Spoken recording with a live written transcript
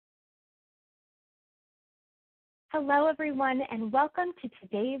Hello, everyone, and welcome to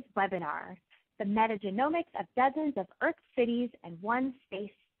today's webinar, the Metagenomics of Dozens of Earth Cities and One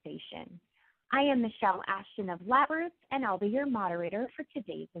Space Station. I am Michelle Ashton of LabRoots, and I'll be your moderator for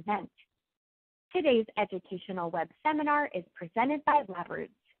today's event. Today's educational web seminar is presented by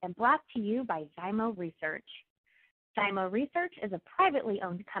LabRoots and brought to you by Zymo Research. Zymo Research is a privately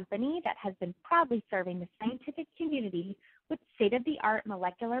owned company that has been proudly serving the scientific community with state-of-the-art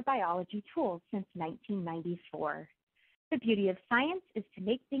molecular biology tools since 1994. The beauty of science is to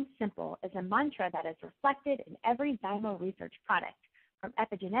make things simple is a mantra that is reflected in every Zymo Research product, from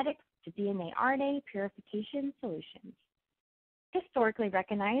epigenetics to DNA-RNA purification solutions. Historically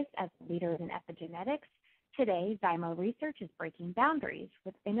recognized as leaders in epigenetics, today Zymo Research is breaking boundaries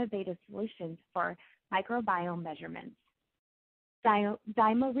with innovative solutions for microbiome measurements.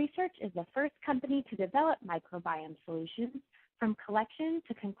 Zymo Research is the first company to develop microbiome solutions from collection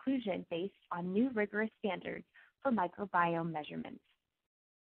to conclusion based on new rigorous standards for microbiome measurements.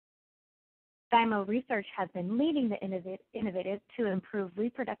 Zymo Research has been leading the innovative to improve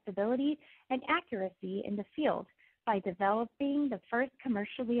reproducibility and accuracy in the field by developing the first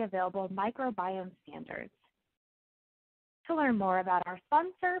commercially available microbiome standards. To learn more about our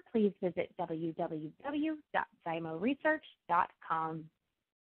sponsor, please visit www.zymoresearch.com.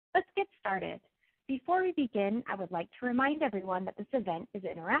 Let's get started. Before we begin, I would like to remind everyone that this event is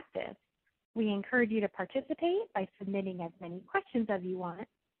interactive. We encourage you to participate by submitting as many questions as you want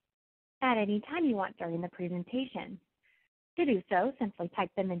at any time you want during the presentation. To do so, simply type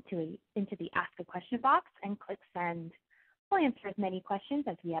them into the Ask a Question box and click Send. We'll answer as many questions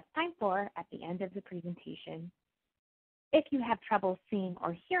as we have time for at the end of the presentation. If you have trouble seeing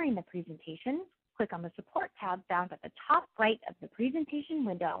or hearing the presentation, click on the Support tab down at the top right of the presentation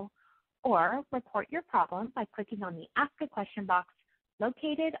window, or report your problem by clicking on the Ask a Question box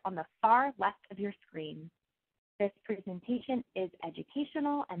located on the far left of your screen. This presentation is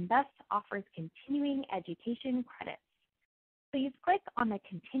educational and thus offers continuing education credits. Please click on the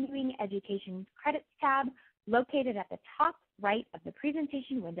Continuing Education Credits tab located at the top right of the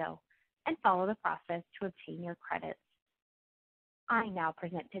presentation window and follow the process to obtain your credits. I now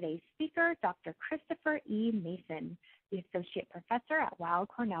present today's speaker, Dr. Christopher E. Mason, the Associate Professor at Weill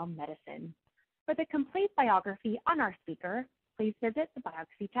Cornell Medicine. For the complete biography on our speaker, please visit the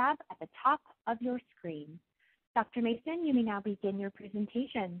Biography tab at the top of your screen. Dr. Mason, you may now begin your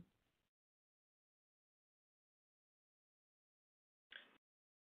presentation.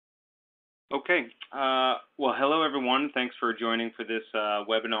 Okay. Well, hello, everyone. Thanks for joining for this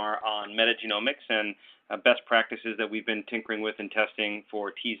webinar on metagenomics and best practices that we've been tinkering with and testing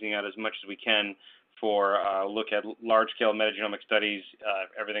for teasing out as much as we can for look at large-scale metagenomic studies,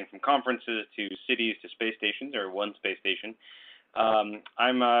 everything from conferences to cities to space stations, or one space station. I'm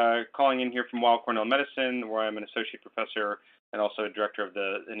calling in here from Weill Cornell Medicine, where I'm an associate professor and also director of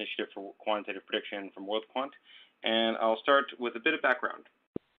the Initiative for Quantitative Prediction from WorldQuant. And I'll start with a bit of background.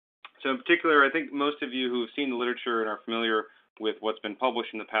 So in particular, I think most of you who have seen the literature and are familiar with what's been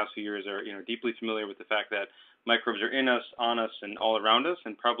published in the past few years are deeply familiar with the fact that microbes are in us, on us, and all around us,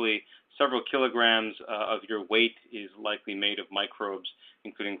 and probably several kilograms of your weight is likely made of microbes,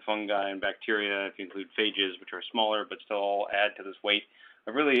 including fungi and bacteria, if you include phages, which are smaller but still all add to this weight.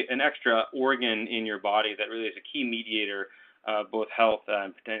 Really an extra organ in your body that really is a key mediator of both health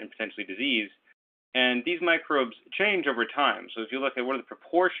and potentially disease. And these microbes change over time. So if you look at what are the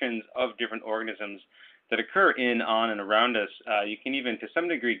proportions of different organisms that occur in, on, and around us, you can even to some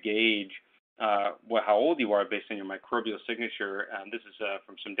degree gauge how old you are based on your microbial signature. This is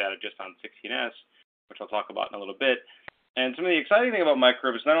from some data just on 16S, which I'll talk about in a little bit. And some of the exciting thing about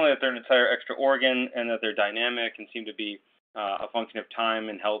microbes is not only that they're an entire extra organ and that they're dynamic and seem to be a function of time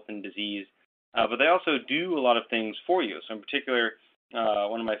and health and disease, but they also do a lot of things for you. So in particular,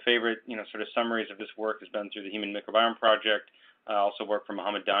 one of my favorite, sort of summaries of this work has been through the Human Microbiome Project. I also work from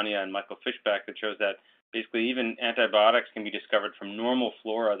Mohammed Dania and Michael Fishback that shows that basically even antibiotics can be discovered from normal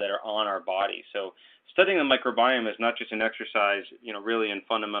flora that are on our body. So studying the microbiome is not just an exercise, really in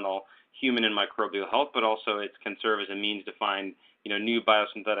fundamental human and microbial health, but also it can serve as a means to find, new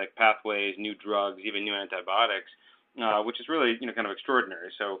biosynthetic pathways, new drugs, even new antibiotics, which is really, kind of extraordinary.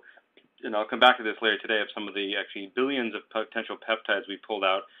 So, I'll come back to this later today of some of the actually billions of potential peptides we pulled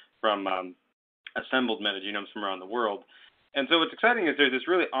out from assembled metagenomes from around the world. And so what's exciting is there's this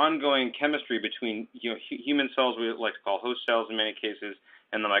really ongoing chemistry between human cells, we like to call host cells in many cases,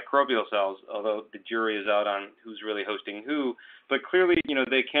 and the microbial cells, although the jury is out on who's really hosting who. But clearly,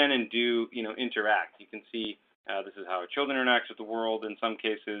 they can and do, interact. You can see this is how children interact with the world in some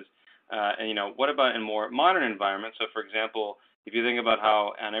cases. And what about in more modern environments? So, for example, If you think about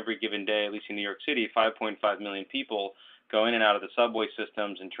how on every given day, at least in New York City, 5.5 million people go in and out of the subway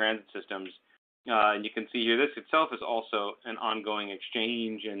systems and transit systems, and you can see here, this itself is also an ongoing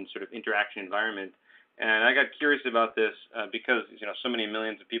exchange and sort of interaction environment. And I got curious about this because so many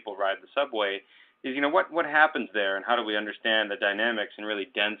millions of people ride the subway. Is what happens there, and how do we understand the dynamics in really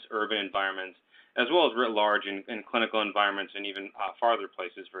dense urban environments, as well as writ large in clinical environments and even farther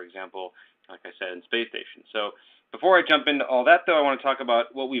places, for example, like I said, in space stations. So before I jump into all that, though, I want to talk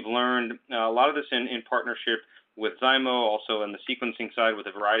about what we've learned. A lot of this in partnership with Zymo, also on the sequencing side with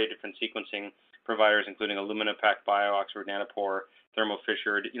a variety of different sequencing providers, including Illumina, PacBio, Oxford Nanopore, Thermo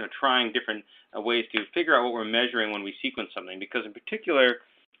Fisher, trying different ways to figure out what we're measuring when we sequence something, because in particular,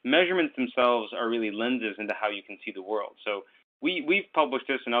 measurements themselves are really lenses into how you can see the world. So we've published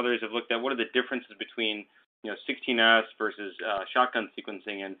this, and others have looked at what are the differences between 16S versus shotgun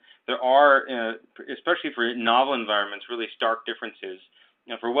sequencing, and there are, especially for novel environments, really stark differences.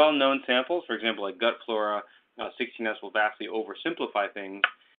 For well-known samples, for example, like gut flora, 16S will vastly oversimplify things,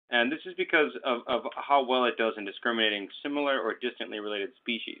 and this is because of how well it does in discriminating similar or distantly related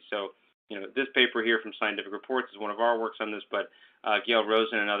species. So, this paper here from Scientific Reports is one of our works on this, but Gail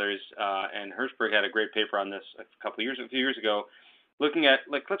Rosen and others and Hirschberg had a great paper on this a few years ago, looking at,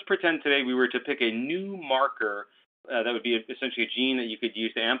 let's pretend today we were to pick a new marker that would be essentially a gene that you could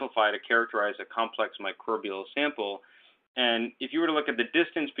use to amplify to characterize a complex microbial sample. And if you were to look at the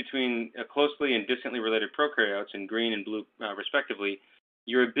distance between closely and distantly related prokaryotes in green and blue respectively,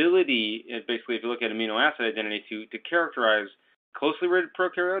 your ability, basically, if you look at amino acid identity, to characterize closely related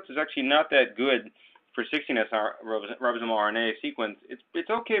prokaryotes is actually not that good for 16S ribosomal RNA sequence. It's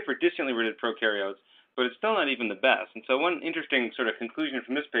okay for distantly related prokaryotes, but it's still not even the best. And so one interesting sort of conclusion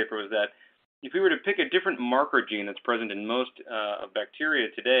from this paper was that if we were to pick a different marker gene that's present in most bacteria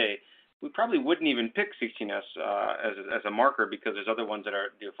today, we probably wouldn't even pick 16S as a marker, because there's other ones that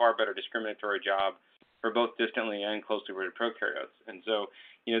do a far better discriminatory job for both distantly and closely related prokaryotes. And so,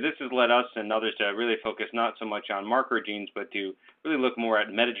 this has led us and others to really focus not so much on marker genes, but to really look more at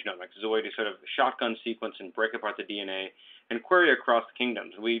metagenomics as a way to sort of shotgun sequence and break apart the DNA and query across the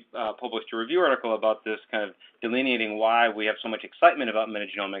kingdoms. We published a review article about this, kind of delineating why we have so much excitement about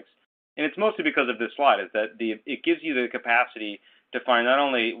metagenomics. And it's mostly because of this slide, is that it gives you the capacity to find not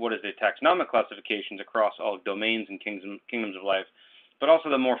only what is the taxonomic classifications across all domains and kingdoms of life, but also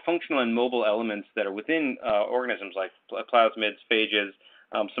the more functional and mobile elements that are within organisms like plasmids, phages,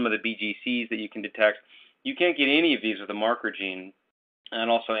 some of the BGCs that you can detect. You can't get any of these with a marker gene. And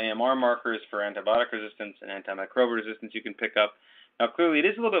also AMR markers for antibiotic resistance and antimicrobial resistance you can pick up. Now, clearly, it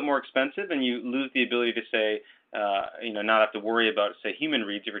is a little bit more expensive, and you lose the ability to say, not have to worry about, say, human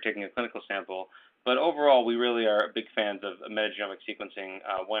reads if you're taking a clinical sample. But overall, we really are big fans of metagenomic sequencing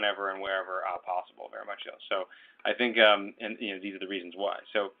whenever and wherever possible, very much so. So I think, these are the reasons why.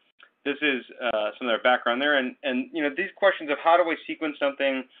 So this is some of their background there. And these questions of how do we sequence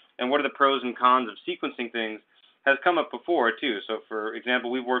something and what are the pros and cons of sequencing things has come up before, too. So, for example,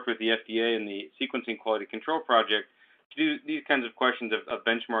 we've worked with the FDA and the Sequencing Quality Control Project to do these kinds of questions of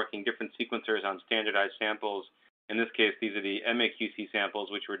benchmarking different sequencers on standardized samples. In this case, these are the MAQC samples,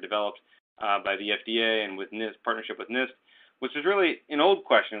 which were developed by the FDA and with NIST, partnership with NIST, which is really an old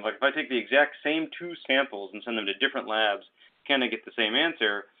question. Like, if I take the exact same two samples and send them to different labs, can I get the same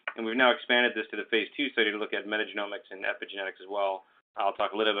answer? And we've now expanded this to the phase 2 study to look at metagenomics and epigenetics as well. I'll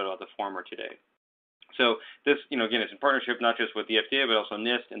talk a little bit about the former today. So this, again, it's in partnership not just with the FDA, but also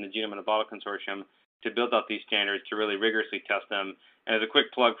NIST and the Genome Metabolic Consortium to build out these standards to really rigorously test them. And as a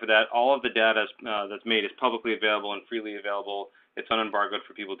quick plug for that, all of the data that's made is publicly available and freely available. It's unembargoed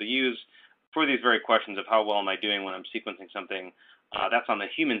for people to use for these very questions of how well am I doing when I'm sequencing something. That's on the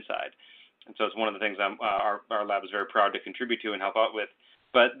human side. And so it's one of the things our lab is very proud to contribute to and help out with.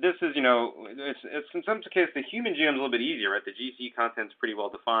 But this is, it's in some case, the human genome is a little bit easier, right? The GC content's pretty well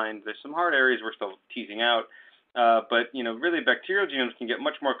defined. There's some hard areas we're still teasing out. But, really bacterial genomes can get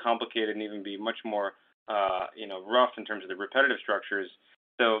much more complicated and even be much more, rough in terms of the repetitive structures.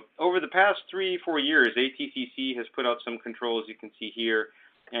 So over the past 3-4 years, ATCC has put out some controls you can see here,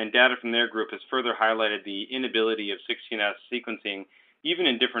 and data from their group has further highlighted the inability of 16S sequencing, even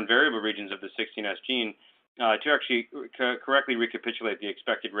in different variable regions of the 16S gene, to actually correctly recapitulate the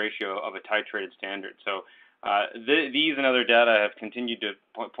expected ratio of a titrated standard. So these and other data have continued to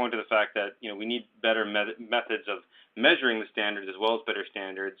point to the fact that we need better methods of measuring the standards as well as better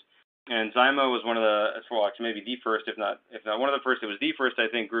standards. And Zymo was one of the, well, actually maybe the first, if not one of the first, it was the first, I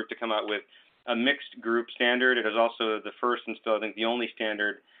think, group to come out with a mixed group standard. It is also the first and still, I think, the only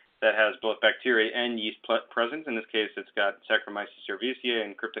standard that has both bacteria and yeast present. In this case, it's got Saccharomyces cerevisiae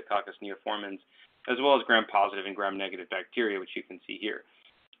and Cryptococcus neoformans. as well as gram-positive and gram-negative bacteria, which you can see here.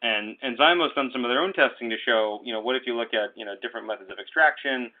 And Zymo's done some of their own testing to show, what if you look at, different methods of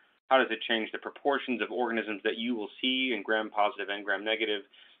extraction, how does it change the proportions of organisms that you will see in gram-positive and gram-negative?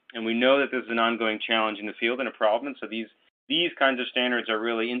 And we know that this is an ongoing challenge in the field and a problem. And so these kinds of standards are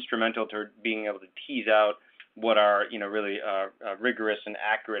really instrumental to being able to tease out what are, really rigorous and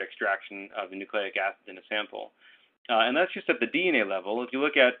accurate extraction of the nucleic acid in a sample. And that's just at the DNA level. If you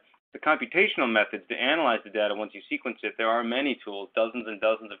look at the computational methods to analyze the data once you sequence it, there are many tools, dozens and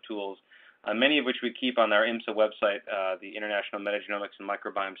dozens of tools, many of which we keep on our IMSA website, the International Metagenomics and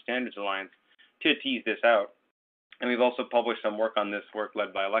Microbiome Standards Alliance, to tease this out. And we've also published some work on this, work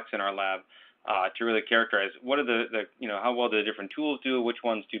led by Alexa in our lab, to really characterize what are how well do the different tools do, which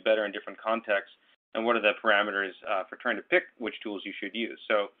ones do better in different contexts, and what are the parameters for trying to pick which tools you should use.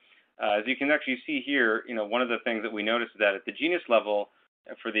 So as you can actually see here, one of the things that we noticed is that at the genus level,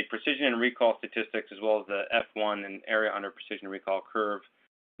 for the precision and recall statistics, as well as the F1 and area under precision and recall curve,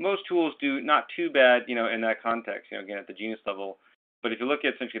 most tools do not too bad, in that context, again, at the genus level. But if you look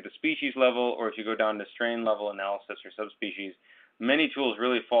at essentially the species level, or if you go down to strain level analysis or subspecies, many tools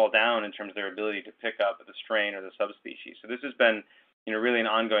really fall down in terms of their ability to pick up the strain or the subspecies. So this has been, really an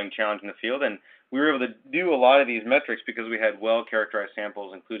ongoing challenge in the field. And we were able to do a lot of these metrics because we had well-characterized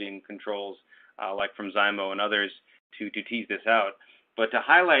samples, including controls like from Zymo and others, to tease this out. But to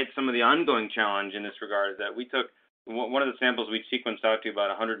highlight some of the ongoing challenge in this regard is that we took one of the samples we sequenced out to about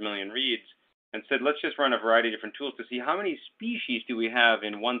 100 million reads and said, let's just run a variety of different tools to see how many species do we have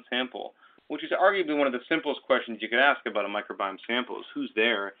in one sample, which is arguably one of the simplest questions you could ask about a microbiome sample is who's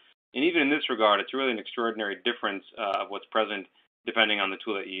there. And even in this regard, it's really an extraordinary difference of what's present depending on the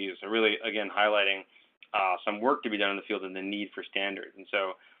tool that you use. So really, again, highlighting some work to be done in the field and the need for standards. And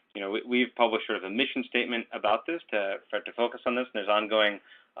so, we've published sort of a mission statement about this to focus on this. And there's ongoing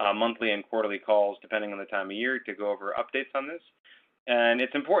monthly and quarterly calls, depending on the time of year, to go over updates on this. And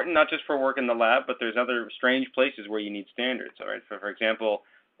it's important not just for work in the lab, but there's other strange places where you need standards. All right, for example,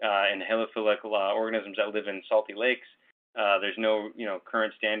 in halophilic organisms that live in salty lakes, there's no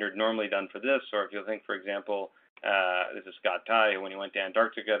current standard normally done for this. Or if you think, for example, this is Scott Tye, when he went to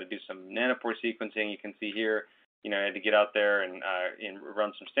Antarctica to do some nanopore sequencing, you can see here, had to get out there and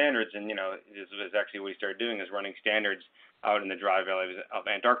run some standards. And this is actually what he started doing, is running standards out in the dry valley of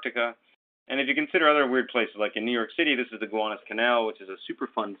Antarctica. And if you consider other weird places, like in New York City, this is the Gowanus Canal, which is a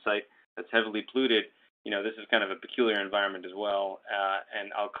Superfund site that's heavily polluted. This is kind of a peculiar environment as well.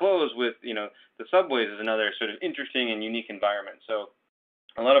 And I'll close with, the subways is another sort of interesting and unique environment. So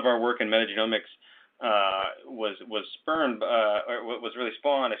a lot of our work in metagenomics was really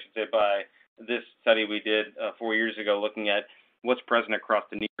spawned, I should say, by this study we did 4 years ago, looking at what's present across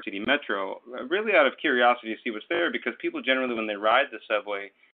the New York City metro, really out of curiosity to see what's there, because people generally, when they ride the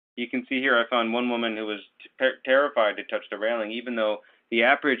subway, you can see here I found one woman who was terrified to touch the railing, even though the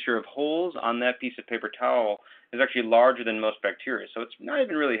aperture of holes on that piece of paper towel is actually larger than most bacteria. So it's not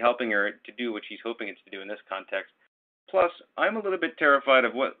even really helping her to do what she's hoping it's to do in this context. Plus, I'm a little bit terrified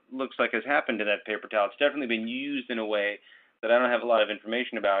of what looks like has happened to that paper towel. It's definitely been used in a way that I don't have a lot of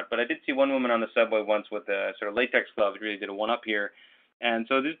information about. But I did see one woman on the subway once with a sort of latex glove. It really did a one-up here. And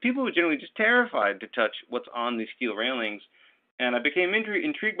so there's people who are generally just terrified to touch what's on these steel railings. And I became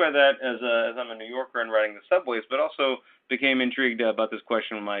intrigued by that as I'm a New Yorker and riding the subways, but also became intrigued about this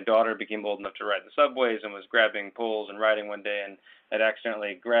question when my daughter became old enough to ride the subways and was grabbing poles and riding one day, and had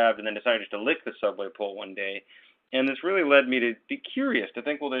accidentally grabbed and then decided just to lick the subway pole one day. And this really led me to be curious, to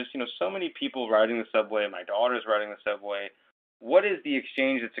think, well, there's so many people riding the subway, my daughter's riding the subway. What is the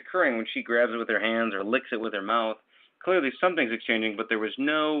exchange that's occurring when she grabs it with her hands or licks it with her mouth? Clearly something's exchanging, but there was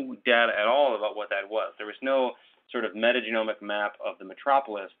no data at all about what that was. There was no sort of metagenomic map of the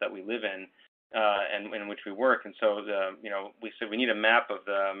metropolis that we live in and in which we work. And so, we said we need a map of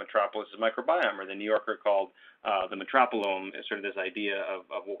the metropolis's microbiome, or the New Yorker called the metropolome, is sort of this idea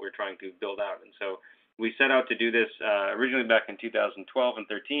of what we're trying to build out. And so we set out to do this originally back in 2012 and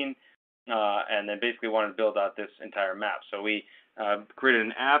 13, and then basically wanted to build out this entire map. So we created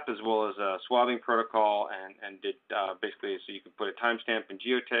an app as well as a swabbing protocol, and did basically so you could put a timestamp and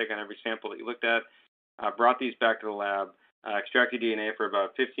geotag on every sample that you looked at. Brought these back to the lab, extracted DNA for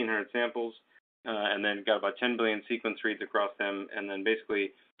about 1,500 samples, and then got about 10 billion sequence reads across them, and then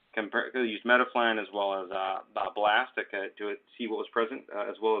basically used Metaflan as well as BLAST to see what was present,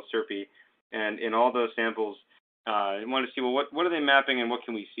 as well as SERPI. And in all those samples, I wanted to see, well, what are they mapping and what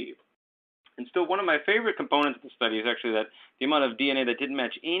can we see? And still, one of my favorite components of the study is actually that the amount of DNA that didn't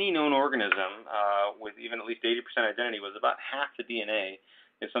match any known organism with even at least 80% identity was about half the DNA.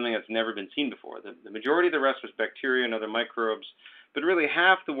 Is something that's never been seen before. The majority of the rest was bacteria and other microbes, but really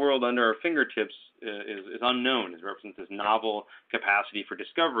half the world under our fingertips is unknown. It represents this novel capacity for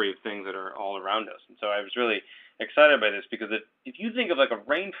discovery of things that are all around us. And so I was really excited by this because if you think of like a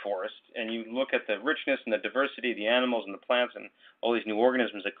rainforest and you look at the richness and the diversity of the animals and the plants and all these new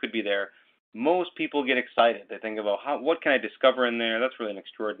organisms that could be there, most people get excited. They think about what can I discover in there? That's really an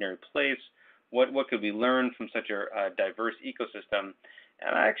extraordinary place. What could we learn from such a diverse ecosystem?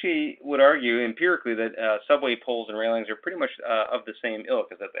 And I actually would argue empirically that subway poles and railings are pretty much of the same ilk,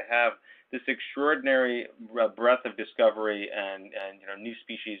 is that they have this extraordinary breadth of discovery and new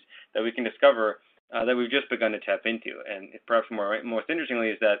species that we can discover that we've just begun to tap into. And perhaps most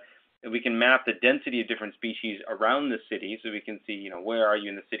interestingly is that we can map the density of different species around the city, so we can see where are you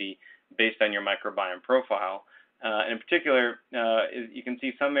in the city based on your microbiome profile. In particular, you can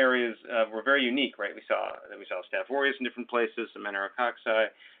see some areas were very unique, right? We saw Staph aureus in different places, some Enterococci,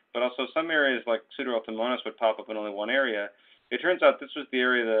 but also some areas like Pseudoelphomonas would pop up in only one area. It turns out this was the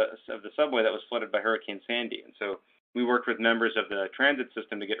area of the subway that was flooded by Hurricane Sandy, and so we worked with members of the transit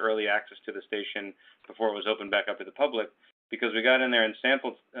system to get early access to the station before it was opened back up to the public, because we got in there and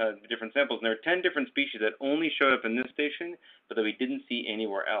sampled different samples, and there were 10 different species that only showed up in this station, but that we didn't see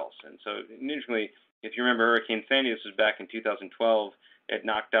anywhere else. And so, interestingly, if you remember Hurricane Sandy, this was back in 2012. It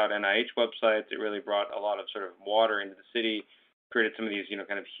knocked out NIH websites. It really brought a lot of sort of water into the city, created some of these,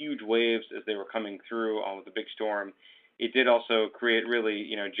 kind of huge waves as they were coming through with the big storm. It did also create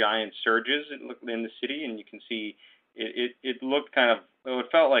really, giant surges in the city, and you can see it looked kind of, it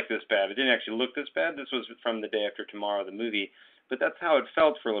felt like this bad. It didn't actually look this bad. This was from The Day After Tomorrow, the movie, but that's how it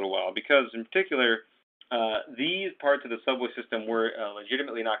felt for a little while, because in particular, these parts of the subway system were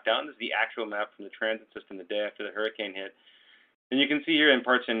legitimately knocked down. This is the actual map from the transit system the day after the hurricane hit. And you can see here in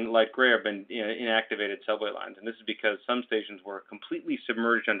parts in light gray have been inactivated subway lines. And this is because some stations were completely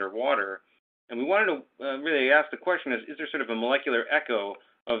submerged underwater. And we wanted to really ask the question, is there sort of a molecular echo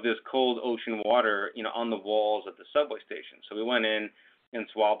of this cold ocean water on the walls of the subway station? So we went in and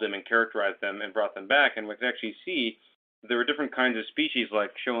swabbed them and characterized them and brought them back. And we could actually see there were different kinds of species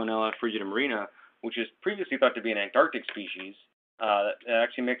like Schoenella frigida marina, which is previously thought to be an Antarctic species, that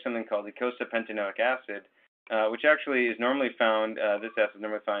actually makes something called eicosapentaenoic acid, which actually is normally found, this acid is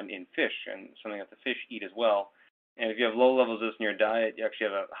normally found in fish, and something that the fish eat as well. And if you have low levels of this in your diet, you actually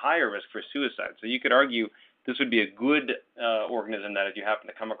have a higher risk for suicide. So you could argue this would be a good organism that if you happen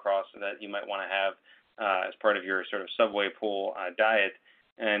to come across that you might want to have as part of your sort of subway pool diet.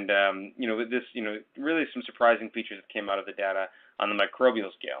 And, with this, really some surprising features that came out of the data on the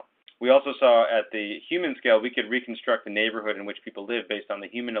microbial scale. We also saw at the human scale, we could reconstruct the neighborhood in which people live based on the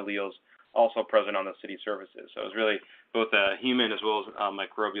human alleles also present on the city surfaces. So it was really both a human as well as a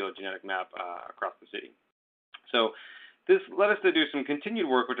microbial genetic map across the city. So this led us to do some continued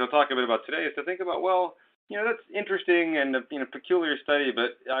work, which I'll talk a bit about today, is to think about, well, that's interesting and a peculiar study,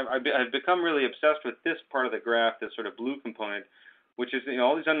 but I've become really obsessed with this part of the graph, this sort of blue component, which is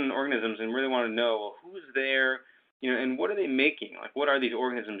all these unknown organisms, and really want to know, well, who's there? And what are they making? Like, what are these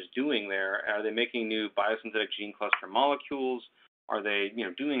organisms doing there? Are they making new biosynthetic gene cluster molecules? Are they,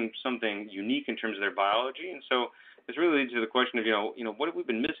 doing something unique in terms of their biology? And so this really leads to the question of, what have we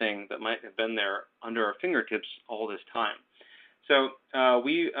been missing that might have been there under our fingertips all this time? So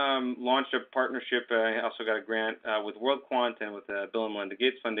we launched a partnership. I also got a grant with WorldQuant and with the Bill and Melinda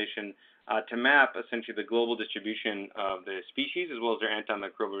Gates Foundation to map essentially the global distribution of the species as well as their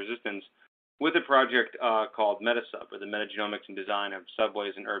antimicrobial resistance, with a project called Metasub, or the Metagenomics and Design of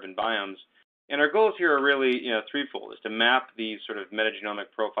Subways and Urban Biomes. And our goals here are really threefold, is to map these sort of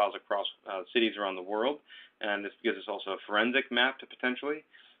metagenomic profiles across cities around the world, and this gives us also a forensic map to potentially,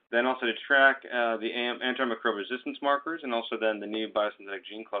 then also to track the antimicrobial resistance markers, and also then the new biosynthetic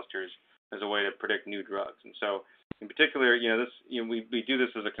gene clusters as a way to predict new drugs. And so in particular, we do this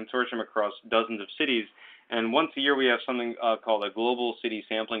as a consortium across dozens of cities. And once a year, we have something called a Global City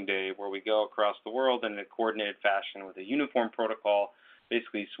Sampling Day, where we go across the world in a coordinated fashion with a uniform protocol,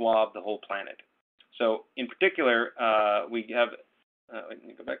 basically swab the whole planet. So in particular, we have, let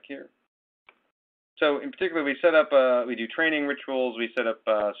me go back here. So in particular, we set up, we do training rituals, we set up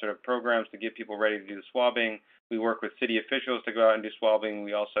sort of programs to get people ready to do the swabbing. We work with city officials to go out and do swabbing.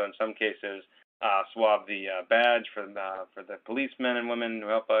 We also, in some cases, swab the badge for the policemen and women who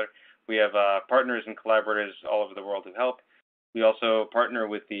help out. We have partners and collaborators all over the world who help. We also partner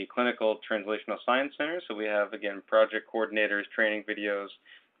with the Clinical Translational Science Center. So we have, again, project coordinators, training videos.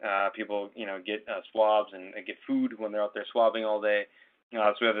 People, get swabs and get food when they're out there swabbing all day.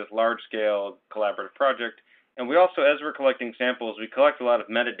 So we have this large-scale collaborative project. And we also, as we're collecting samples, we collect a lot of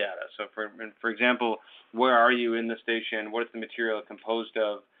metadata. So for example, where are you in the station? What is the material composed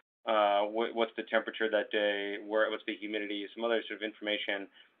of? what's the temperature that day, what's the humidity, some other sort of information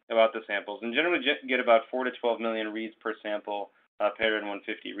about the samples, and generally get about 4 to 12 million reads per sample, paired in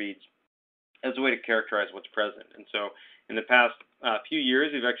 150 reads, as a way to characterize what's present. And so in the past few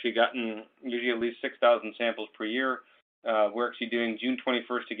years, we've actually gotten usually at least 6,000 samples per year. We're actually doing June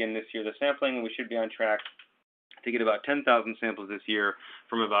 21st again this year, the sampling, and we should be on track to get about 10,000 samples this year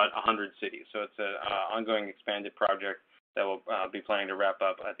from about 100 cities. So it's an ongoing expanded project that we'll be planning to wrap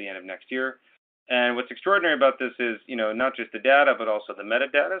up at the end of next year. And what's extraordinary about this is, not just the data, but also the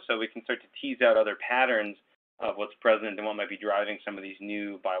metadata. So we can start to tease out other patterns of what's present and what might be driving some of these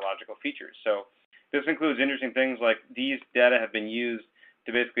new biological features. So this includes interesting things like these data have been used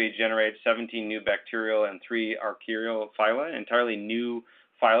to basically generate 17 new bacterial and 3 archaeal phyla, entirely new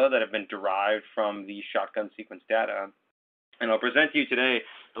phyla that have been derived from the shotgun sequence data. And I'll present to you today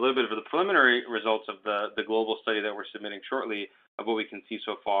a little bit of the preliminary results of the global study that we're submitting shortly of what we can see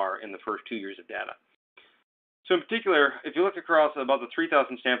so far in the first 2 years of data. So in particular, if you look across about the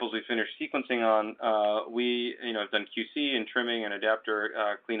 3,000 samples we finished sequencing on, we have done QC and trimming and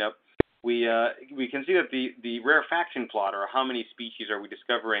adapter cleanup. We can see that the rarefaction plot, or how many species are we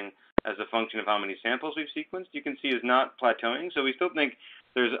discovering as a function of how many samples we've sequenced, you can see is not plateauing. So we still think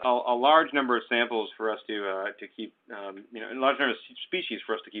there's a large number of samples for us to keep, a large number of species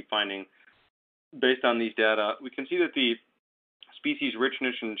for us to keep finding based on these data. We can see that the species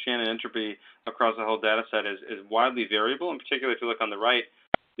richness and Shannon entropy across the whole data set is widely variable. In particular, if you look on the right,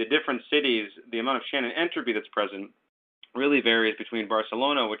 the different cities, the amount of Shannon entropy that's present really varies between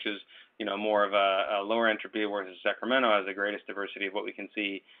Barcelona, which is more of a lower entropy, whereas Sacramento has the greatest diversity of what we can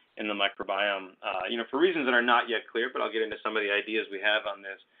see in the microbiome. For reasons that are not yet clear, but I'll get into some of the ideas we have on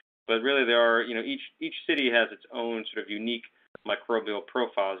this. But really, there are each city has its own sort of unique microbial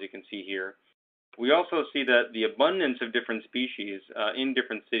profile, as you can see here. We also see that the abundance of different species in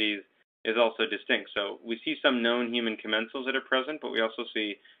different cities is also distinct. So we see some known human commensals that are present, but we also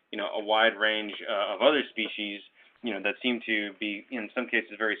see a wide range of other species that seem to be, in some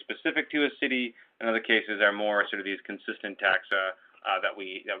cases, very specific to a city. In other cases, are more sort of these consistent taxa that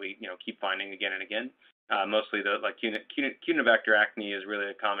we keep finding again and again. Mostly like Cunibacter acne is really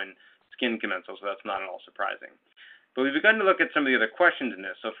a common skin commensal, so that's not at all surprising. But we've begun to look at some of the other questions in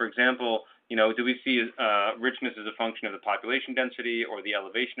this. So, for example, do we see richness as a function of the population density, or the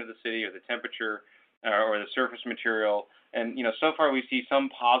elevation of the city, or the temperature, or the surface material? And so far we see some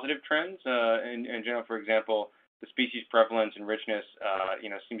positive trends. In general, for example, the species prevalence and richness,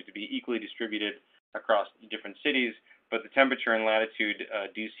 seems to be equally distributed across different cities, but the temperature and latitude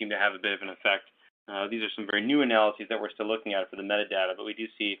do seem to have a bit of an effect. These are some very new analyses that we're still looking at for the metadata, but we do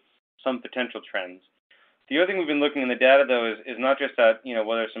see some potential trends. The other thing we've been looking in the data, though, is not just that,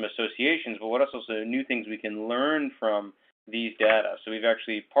 what are some associations, but what are also new things we can learn from these data. So we've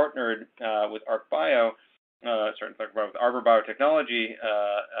actually partnered with ArcBio, with Arbor Biotechnology.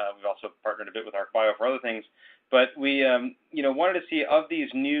 We've also partnered a bit with ArcBio for other things. But we, wanted to see, of these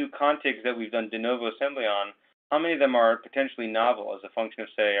new contigs that we've done de novo assembly on, how many of them are potentially novel as a function of,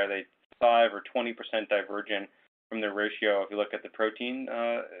 say, are they 5 or 20% divergent from their ratio if you look at the protein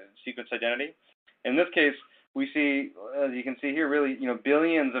sequence identity. In this case, we see, as you can see here, really,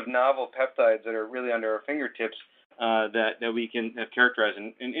 billions of novel peptides that are really under our fingertips that we can have characterized.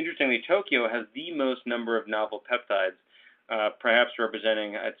 And interestingly, Tokyo has the most number of novel peptides, perhaps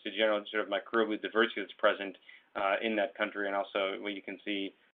representing the general sort of microbial diversity that's present in that country, and also what you can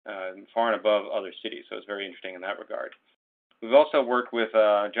see far and above other cities. So it's very interesting in that regard. We've also worked with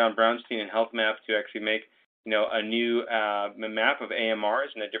John Brownstein and HealthMap to actually make a new map of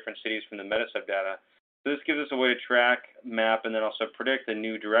AMRs in the different cities from the Metasub data. So this gives us a way to track, map, and then also predict the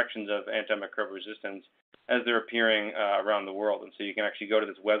new directions of antimicrobial resistance as they're appearing around the world. And so you can actually go to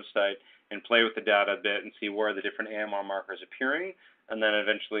this website and play with the data a bit and see where the different AMR markers are appearing, and then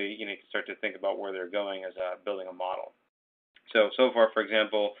eventually you can start to think about where they're going as building a model. So far, for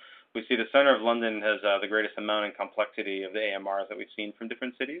example, we see the center of London has the greatest amount in complexity of the AMRs that we've seen from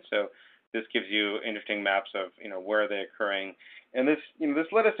different cities. So this gives you interesting maps of where are they occurring, and this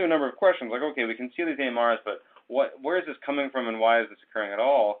led us to a number of questions like, okay, we can see these AMRs, but where is this coming from and why is this occurring at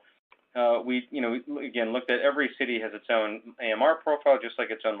all? We again looked at every city has its own AMR profile, just like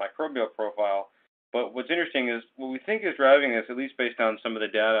its own microbial profile. But what's interesting is what we think is driving this, at least based on some of the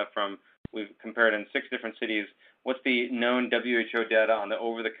data we've compared in 6 different cities. What's the known WHO data on the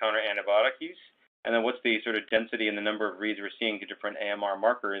over-the-counter antibiotic use, and then what's the sort of density and the number of reads we're seeing to different AMR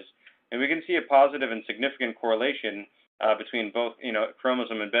markers. And we can see a positive and significant correlation between both,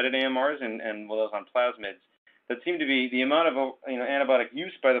 chromosome-embedded AMRs and those on plasmids that seem to be the amount of antibiotic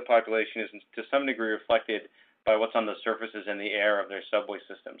use by the population is to some degree reflected by what's on the surfaces and the air of their subway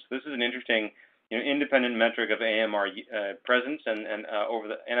systems. This is an interesting, independent metric of AMR presence and over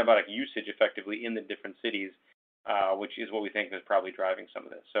the antibiotic usage effectively in the different cities, which is what we think is probably driving some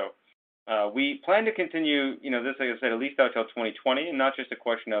of this. So we plan to continue, this, like I said, at least out till 2020, and not just a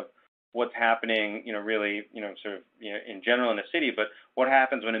question of what's happening, really, sort of, in general in a city, but what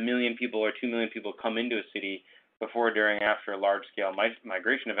happens when 1 million people or 2 million people come into a city before, during, after large-scale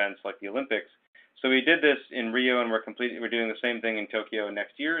migration events like the Olympics. So we did this in Rio, and we're doing the same thing in Tokyo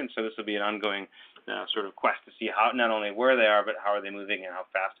next year, and so this will be an ongoing sort of quest to see how, not only where they are, but how are they moving and how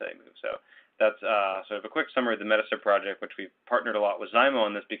fast do they move. So that's sort of a quick summary of the Metacert project, which we've partnered a lot with Zymo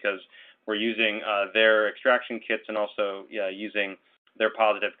on this because we're using their extraction kits and also using their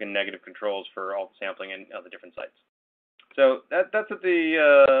positive and negative controls for all the sampling in the different sites. So that's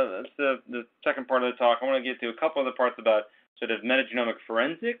the second part of the talk. I want to get to a couple other parts about sort of metagenomic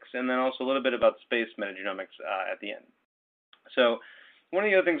forensics, and then also a little bit about space metagenomics at the end. So one of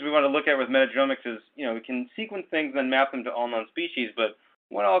the other things we want to look at with metagenomics is, we can sequence things and then map them to all known species, but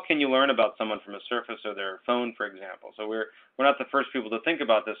what all can you learn about someone from a surface or their phone, for example? So we're not the first people to think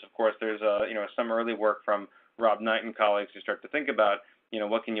about this. Of course, there's some early work from Rob Knight and colleagues who start to think about,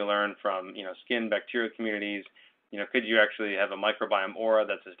 what can you learn from, skin, bacterial communities? Could you actually have a microbiome aura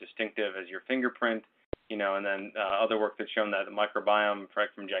that's as distinctive as your fingerprint? And then other work that's shown that the microbiome,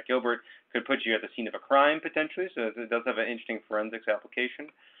 from Jack Gilbert, could put you at the scene of a crime potentially. So it does have an interesting forensics application.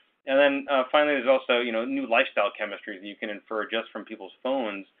 And then finally, there's also new lifestyle chemistries that you can infer just from people's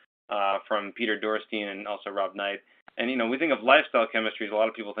phones, from Peter Dorstein and also Rob Knight. And we think of lifestyle chemistries. A lot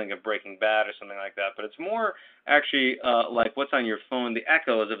of people think of Breaking Bad or something like that, but it's more actually like what's on your phone, the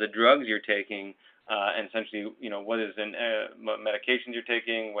echoes of the drugs you're taking, and essentially what is in medications you're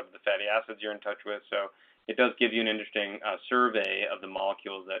taking, what are the fatty acids you're in touch with. So it does give you an interesting survey of the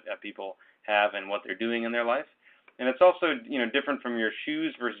molecules that people have and what they're doing in their life. And it's also, different from your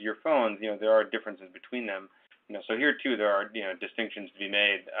shoes versus your phones. There are differences between them. So here too, there are, distinctions to be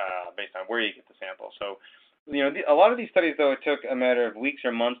made based on where you get the sample. So, a lot of these studies, though, it took a matter of weeks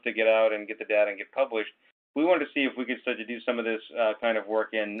or months to get out and get the data and get published. We wanted to see if we could start to do some of this kind of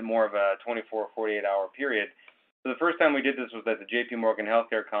work in more of a 24, 48-hour period. So the first time we did this was at the J.P. Morgan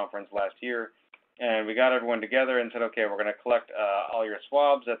Healthcare Conference last year, and we got everyone together and said, okay, we're going to collect all your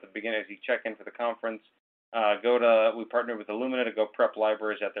swabs at the beginning as you check in for the conference. We partnered with Illumina to go prep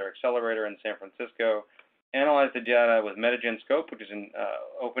libraries at their accelerator in San Francisco, analyze the data with Metagenoscope, which is an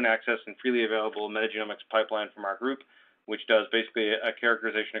open access and freely available metagenomics pipeline from our group, which does basically a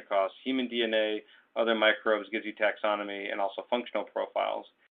characterization across human DNA, other microbes, gives you taxonomy, and also functional profiles.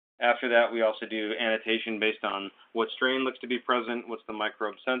 After that, we also do annotation based on what strain looks to be present, what's the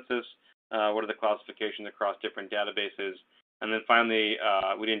microbe census, what are the classifications across different databases. And then finally,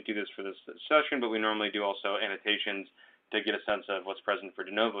 we didn't do this for this session, but we normally do also annotations to get a sense of what's present for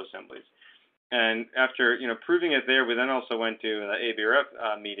de novo assemblies. And after proving it there, we then also went to the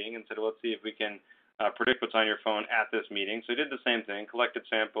ABRF meeting and said, well, let's see if we can predict what's on your phone at this meeting. So we did the same thing, collected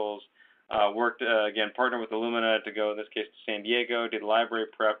samples, worked, again, partnered with Illumina to go, in this case, to San Diego, did library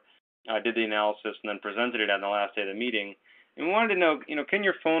prep, did the analysis, and then presented it on the last day of the meeting. And we wanted to know, can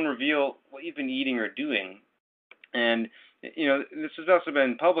your phone reveal what you've been eating or doing? And, this has also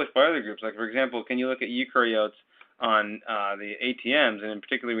been published by other groups. Like, for example, can you look at eukaryotes on the ATMs? And in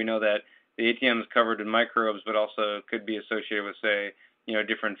particular, we know that the ATM is covered in microbes, but also could be associated with, say,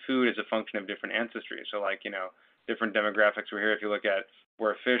 different food as a function of different ancestry. So, like, different demographics were here. If you look at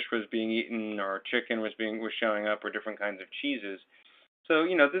where fish was being eaten or chicken was showing up, or different kinds of cheeses. So,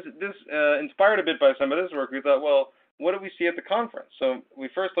 this inspired a bit by some of this work. We thought, well, what do we see at the conference? So we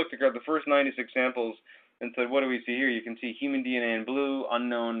first looked at the first 96 samples and said, what do we see here? You can see human DNA in blue,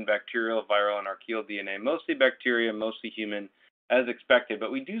 unknown bacterial, viral, and archaeal DNA, mostly bacteria, mostly human, as expected.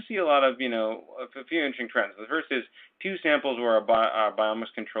 But we do see a lot of, a few interesting trends. The first is 2 samples were our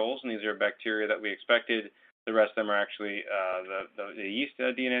biomass controls, and these are bacteria that we expected. The rest of them are actually the yeast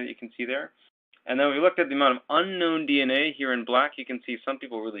DNA that you can see there. And then we looked at the amount of unknown DNA here in black. You can see some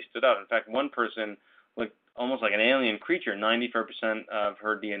people really stood out. In fact, one person looked almost like an alien creature. 95% of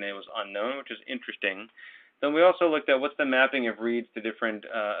her DNA was unknown, which is interesting. Then we also looked at what's the mapping of reads to different,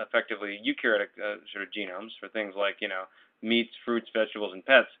 effectively, eukaryotic sort of genomes for things like, meats, fruits, vegetables, and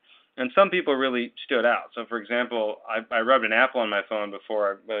pets. And some people really stood out. So, for example, I rubbed an apple on my phone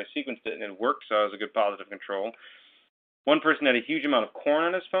before I sequenced it, and it worked, so it was a good positive control. One person had a huge amount of corn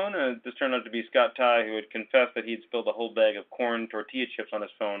on his phone, and this turned out to be Scott Ty, who had confessed that he'd spilled a whole bag of corn tortilla chips on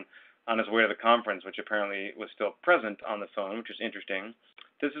his phone on his way to the conference, which apparently was still present on the phone, which is interesting.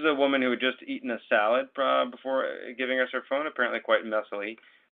 This is a woman who had just eaten a salad before giving us her phone, apparently quite messily.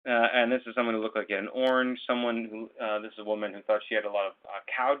 And this is someone who looked like an orange. Someone who, this is a woman who thought she had a lot of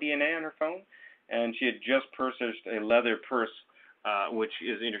cow DNA on her phone, and she had just purchased a leather purse, which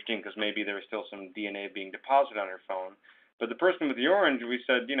is interesting because maybe there was still some DNA being deposited on her phone. But the person with the orange, we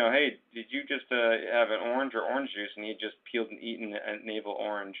said, hey, did you just have an orange or orange juice? And he had just peeled and eaten a navel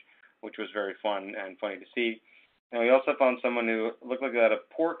orange, which was very fun and funny to see. And we also found someone who looked like he had a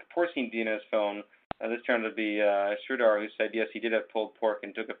porcine DNA on his phone. This turned out to be Sridhar, who said yes, he did have pulled pork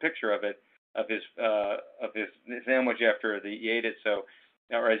and took a picture of it, of his sandwich after he ate it, so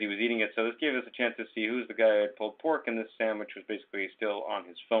or as he was eating it. So this gave us a chance to see who's the guy who had pulled pork, and this sandwich was basically still on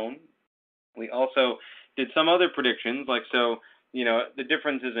his phone. We also did some other predictions, like the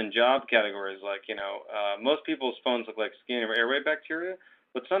differences in job categories, like most people's phones look like skin or airway bacteria,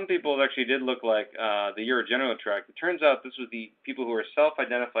 but some people actually did look like the urogenital tract. It turns out this was the people who were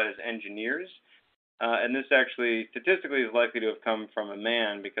self-identified as engineers. And this actually statistically is likely to have come from a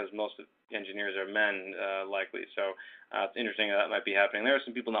man because most of engineers are men, likely. So it's interesting that might be happening. There are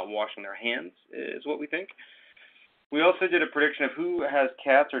some people not washing their hands, is what we think. We also did a prediction of who has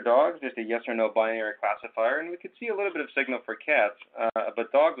cats or dogs, just a yes or no binary classifier, and we could see a little bit of signal for cats,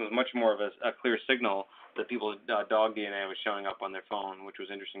 but dogs was much more of a clear signal that people's dog DNA was showing up on their phone, which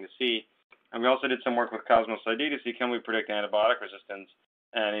was interesting to see. And we also did some work with Cosmos ID to see can we predict antibiotic resistance.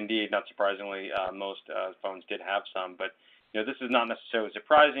 And indeed, not surprisingly, most phones did have some. But this is not necessarily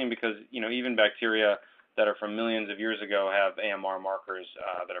surprising because even bacteria that are from millions of years ago have AMR markers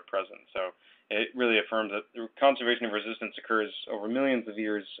that are present. So it really affirms that the conservation of resistance occurs over millions of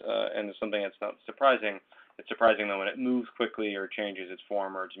years, and is something that's not surprising. It's surprising though when it moves quickly or changes its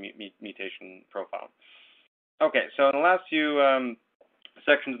form or its mutation profile. Okay, so in the last few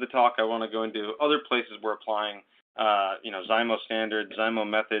sections of the talk, I want to go into other places we're applying Zymo standards, Zymo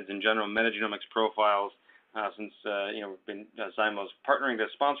methods, in general, metagenomics profiles. Since we've been Zymo's partnering to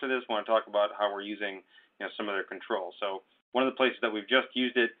sponsor this, we want to talk about how we're using some of their controls. So one of the places that we've just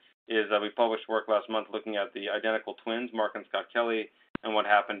used it is we published work last month looking at the identical twins, Mark and Scott Kelly, and what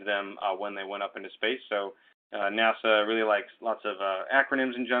happened to them when they went up into space. So NASA really likes lots of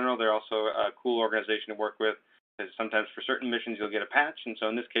acronyms in general. They're also a cool organization to work with. Sometimes for certain missions you'll get a patch, and so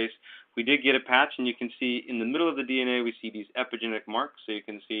in this case we did get a patch, and you can see in the middle of the DNA we see these epigenetic marks. So you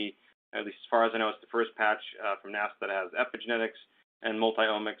can see, at least as far as I know, it's the first patch from NASA that has epigenetics and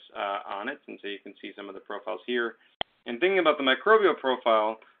multi-omics on it, and so you can see some of the profiles here. And thinking about the microbial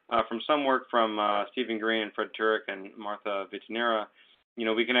profile from some work from Stephen Green and Fred Turek and Martha Vitanera,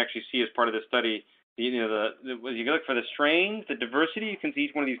 we can actually see as part of this study you look for the strains, the diversity. You can see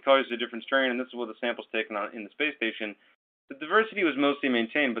each one of these colors is a different strain, and this is what the samples taken on in the space station. The diversity was mostly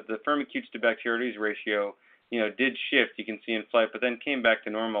maintained, but the firmicutes to bacteroides ratio, did shift. You can see in flight, but then came back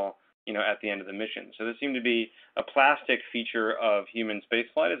to normal, at the end of the mission. So this seemed to be a plastic feature of human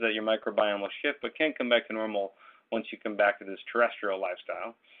spaceflight, is that your microbiome will shift, but can come back to normal once you come back to this terrestrial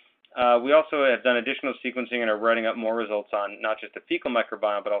lifestyle. We also have done additional sequencing and are writing up more results on not just the fecal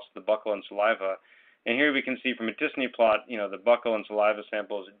microbiome, but also the buccal and saliva. And here we can see from a destiny plot, the buccal and saliva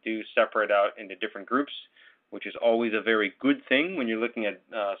samples do separate out into different groups, which is always a very good thing when you're looking at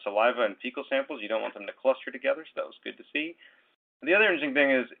saliva and fecal samples. You don't want them to cluster together, so that was good to see. The other interesting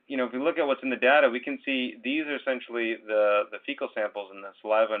thing is, if we look at what's in the data, we can see these are essentially the fecal samples, and the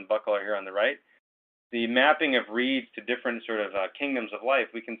saliva and buccal are here on the right. The mapping of reads to different sort of kingdoms of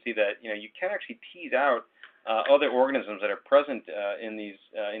life, we can see that you can actually tease out other organisms that are present in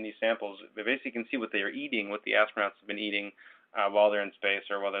these samples. We basically can see what they are eating, what the astronauts have been eating while they're in space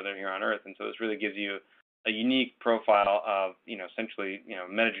or whether they're here on Earth, and so this really gives you a unique profile of essentially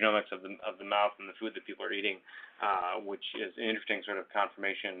metagenomics of the mouth and the food that people are eating, which is an interesting sort of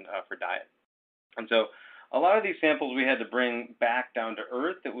confirmation for diet. And so a lot of these samples we had to bring back down to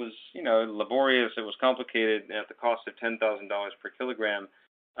Earth. It was laborious, it was complicated at the cost of $10,000 per kilogram.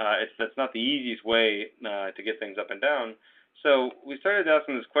 That's not the easiest way to get things up and down. So we started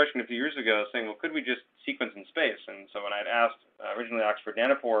asking this question a few years ago, saying, well, could we just sequence in space? And so when I'd asked originally Oxford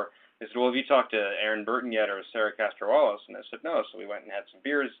Nanopore, they said, well, have you talked to Aaron Burton yet or Sarah Castro-Wallace? And I said, no. So we went and had some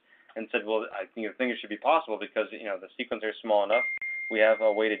beers and said, well, I think it should be possible because the sequencer is small enough. We have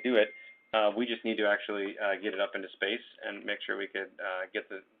a way to do it. We just need to actually get it up into space and make sure we could get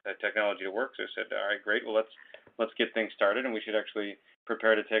the technology to work. So I said, all right, great. Well, let's get things started, and we should actually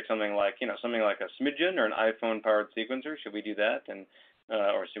prepare to take something like a smidgen or an iPhone-powered sequencer. Should we do that,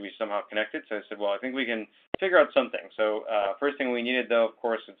 or should we somehow connect it? So I said, well, I think we can figure out something. So first thing we needed, though, of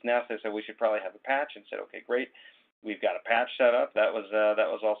course, it's NASA, so we should probably have a patch. And said, okay, great. We've got a patch set up. That was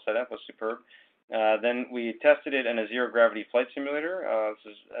all set up. It was superb. Then we tested it in a zero-gravity flight simulator.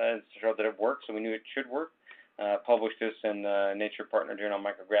 This is to show that it works, so we knew it should work. published this in the Nature Partner Journal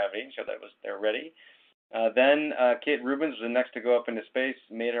Microgravity, so they're ready. Then Kate Rubins was the next to go up into space,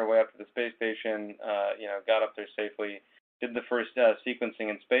 made her way up to the space station, got up there safely, did the first sequencing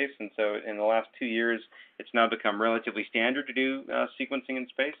in space, and so in the last 2 years, it's now become relatively standard to do sequencing in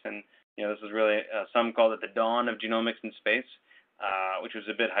space, and this is really, some call it the dawn of genomics in space, which was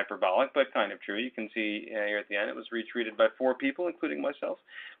a bit hyperbolic, but kind of true. You can see here at the end, it was retweeted by 4 people, including myself.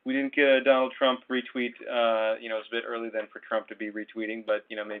 We didn't get a Donald Trump retweet. It was a bit early then for Trump to be retweeting, but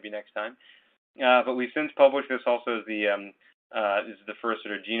maybe next time. But we've since published this also as this is the first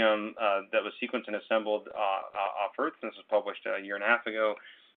sort of genome that was sequenced and assembled off Earth. This was published a year and a half ago.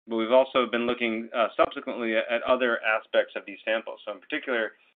 But we've also been looking subsequently at other aspects of these samples. So in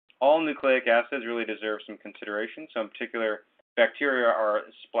particular, all nucleic acids really deserve some consideration. So in particular, bacteria are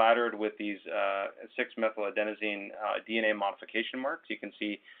splattered with these 6-methyladenosine DNA modification marks. You can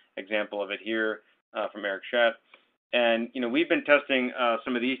see example of it here from Eric Schatt. And we've been testing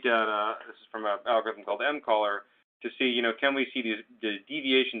some of these data. This is from an algorithm called mCaller to see, can we see the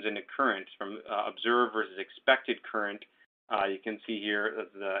deviations in the current from observed versus expected current. You can see here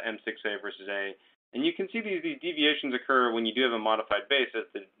the M6A versus A, and you can see these deviations occur when you do have a modified base as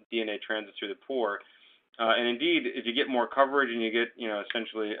the DNA transits through the pore. And indeed, if you get more coverage and you get,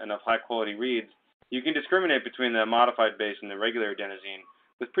 essentially enough high-quality reads, you can discriminate between the modified base and the regular adenosine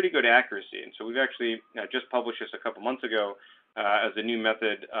with pretty good accuracy. And so we've actually just published this a couple months ago as a new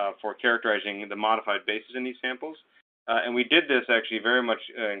method for characterizing the modified bases in these samples. And we did this actually very much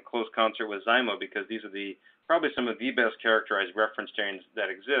in close concert with Zymo because these are probably some of the best characterized reference strains that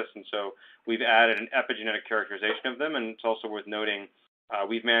exist. And so we've added an epigenetic characterization of them, and it's also worth noting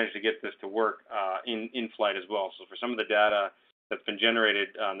we've managed to get this to work in flight as well. So for some of the data that's been generated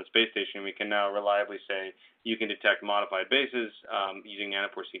on the space station, we can now reliably say you can detect modified bases using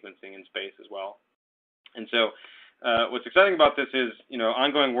nanopore sequencing in space as well. And so what's exciting about this is,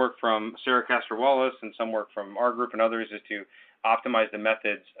 ongoing work from Sarah Castor-Wallace and some work from our group and others is to optimize the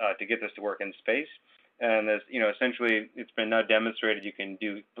methods to get this to work in space. And as essentially, it's been now demonstrated you can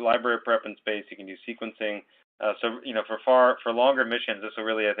do library prep in space, you can do sequencing. For longer missions, this will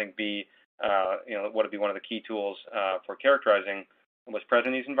really, I think, be what would be one of the key tools for characterizing what's present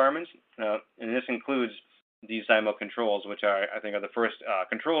in these environments. And this includes these Zymo controls, which I think are the first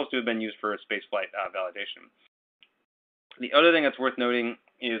controls to have been used for spaceflight validation. The other thing that's worth noting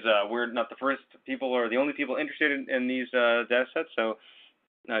is we're not the first people or the only people interested in these data sets. So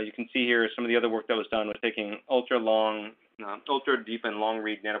you can see here some of the other work that was done was taking ultra deep and long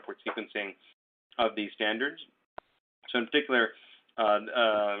read nanopore sequencing of these standards. So in particular,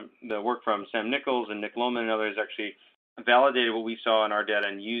 the work from Sam Nichols and Nick Lohman and others actually validated what we saw in our data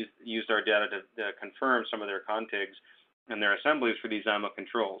and used our data to confirm some of their contigs and their assemblies for these Zymo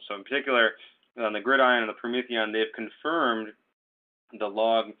controls. So in particular, on the GridION and the Prometheon, they've confirmed the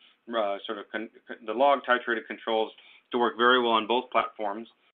log the log titrated controls to work very well on both platforms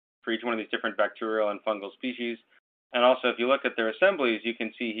for each one of these different bacterial and fungal species. And also, if you look at their assemblies, you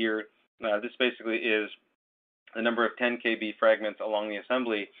can see here, this basically is a number of 10 kb fragments along the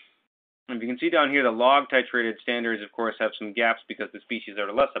assembly. And you can see down here, the log titrated standards, of course, have some gaps because the species that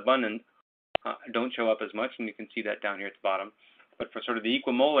are less abundant don't show up as much, and you can see that down here at the bottom. But for sort of the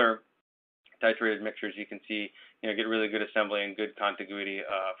equimolar titrated mixtures, you can see, get really good assembly and good contiguity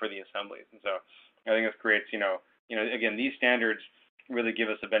for the assemblies. And so I think this creates, again, these standards really give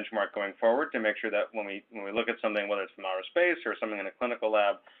us a benchmark going forward to make sure that when we look at something, whether it's from outer space or something in a clinical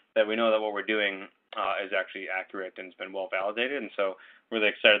lab, that we know that what we're doing is actually accurate and it's been well validated. And so really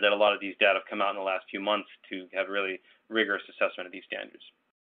excited that a lot of these data have come out in the last few months to have really rigorous assessment of these standards.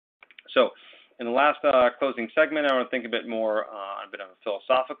 So in the last closing segment, I want to think a bit more on a bit of a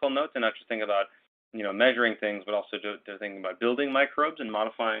philosophical note, and not just think about measuring things, but also to think about building microbes and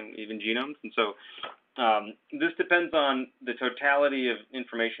modifying even genomes. And so this depends on the totality of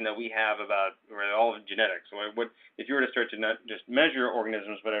information that we have about all of genetics. So if you were to start to not just measure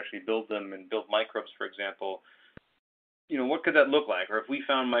organisms, but actually build them and build microbes, for example, what could that look like? Or if we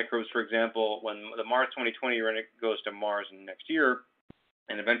found microbes, for example, when the Mars 2020 goes to Mars next year,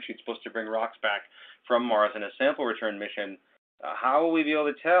 and eventually it's supposed to bring rocks back from Mars in a sample return mission, how will we be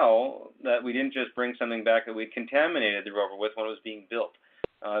able to tell that we didn't just bring something back that we contaminated the rover with when it was being built?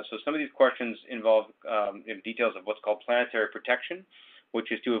 So some of these questions involve details of what's called planetary protection,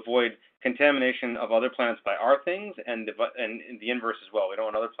 which is to avoid contamination of other planets by our things, and the inverse as well. We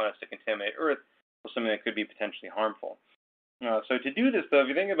don't want other planets to contaminate Earth with something that could be potentially harmful. So to do this, though, if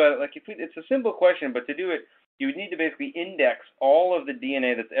you think about it, like it's a simple question, but to do it, you would need to basically index all of the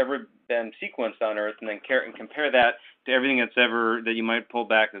DNA that's ever been sequenced on Earth, and then compare that to everything that you might pull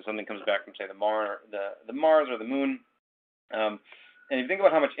back if something comes back from, say, the Mars or the Moon. And if you think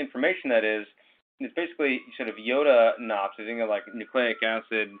about how much information that is, it's basically sort of Yoda nops. You think of like nucleic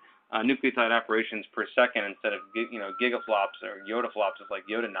acid, nucleotide operations per second instead of gigaflops or Yoda flops. It's like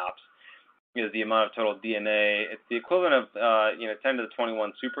Yoda nops. Is the amount of total DNA. It's the equivalent of 10 to the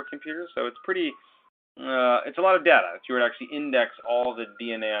 21 supercomputers. So it's pretty. It's a lot of data. If you were to actually index all the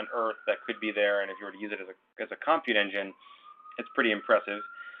DNA on Earth that could be there, and if you were to use it as a compute engine, it's pretty impressive.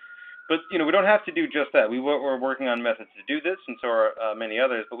 But we don't have to do just that. We're working on methods to do this, and so are many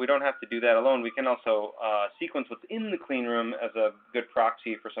others. But we don't have to do that alone. We can also sequence what's in the clean room as a good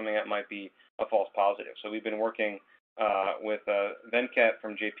proxy for something that might be a false positive. So we've been working with Venkat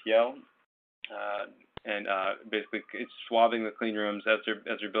from JPL. And basically, it's swabbing the clean rooms as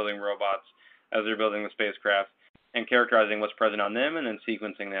they're building robots, as they're building the spacecraft, and characterizing what's present on them, and then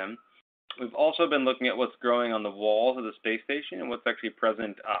sequencing them. We've also been looking at what's growing on the walls of the space station and what's actually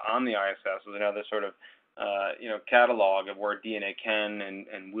present on the ISS. So another sort of catalog of where DNA can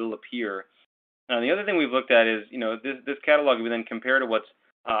and will appear. And the other thing we've looked at is this catalog we then compare to what's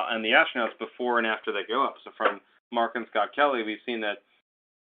on the astronauts before and after they go up. So from Mark and Scott Kelly, we've seen that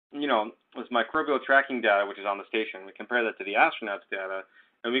this microbial tracking data, which is on the station, we compare that to the astronauts' data,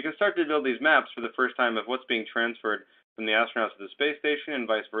 and we can start to build these maps for the first time of what's being transferred from the astronauts to the space station and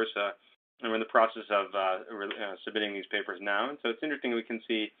vice versa. And we're in the process of submitting these papers now. And so it's interesting we can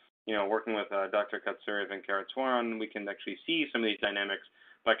see, working with Dr. Katsuri Venkaratwaran, we can actually see some of these dynamics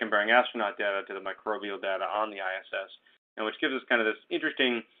by comparing astronaut data to the microbial data on the ISS, and which gives us kind of this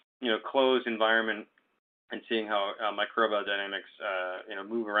interesting, closed environment and seeing how microbial dynamics,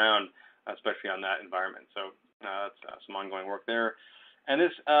 move around, especially on that environment. So that's some ongoing work there. And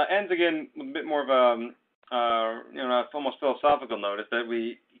this ends again with a bit more of a, almost philosophical note, is that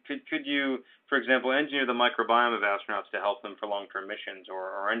could you, for example, engineer the microbiome of astronauts to help them for long-term missions,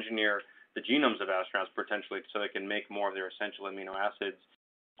 or engineer the genomes of astronauts potentially so they can make more of their essential amino acids?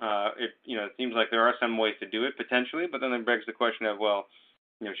 It seems like there are some ways to do it potentially, but then it begs the question of, well,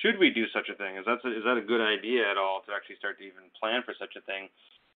 should we do such a thing? Is that a good idea at all to actually start to even plan for such a thing?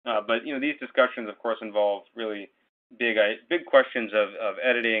 But these discussions, of course, involve really big questions of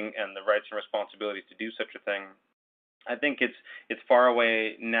editing and the rights and responsibilities to do such a thing. I think it's far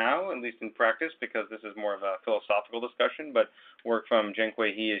away now, at least in practice, because this is more of a philosophical discussion. But work from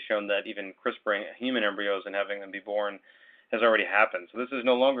Zhenkui He has shown that even CRISPRing human embryos and having them be born has already happened. So this is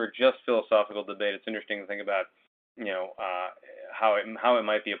no longer just philosophical debate. It's interesting to think about, how it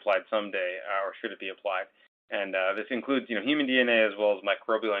might be applied someday, or should it be applied. And this includes, human DNA as well as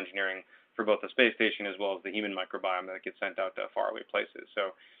microbial engineering for both the space station as well as the human microbiome that gets sent out to faraway places.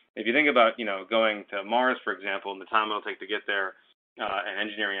 So if you think about, going to Mars, for example, and the time it'll take to get there, and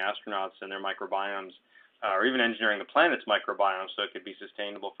engineering astronauts and their microbiomes, or even engineering the planet's microbiome so it could be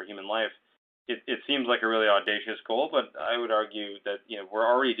sustainable for human life, it seems like a really audacious goal, but I would argue that, we're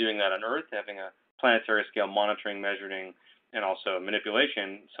already doing that on Earth, having a planetary scale monitoring, measuring, and also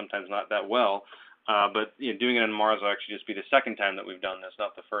manipulation, sometimes not that well. But doing it on Mars will actually just be the second time that we've done this,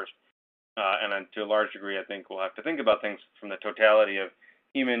 not the first. And then to a large degree, I think we'll have to think about things from the totality of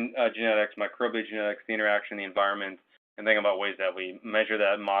human genetics, microbial genetics, the interaction, the environment, and think about ways that we measure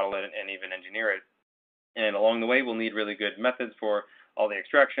that, model it, and even engineer it. And along the way, we'll need really good methods for all the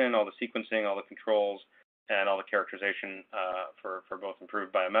extraction, all the sequencing, all the controls, and all the characterization for both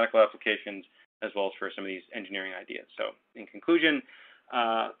improved biomedical applications as well as for some of these engineering ideas. So in conclusion,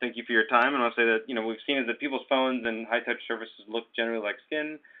 thank you for your time. And I'll say that, we've seen is that people's phones and high-touch surfaces look generally like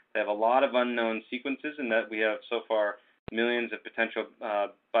skin. They have a lot of unknown sequences, and that we have so far millions of potential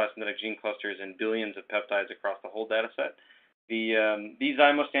biosynthetic gene clusters and billions of peptides across the whole data set. These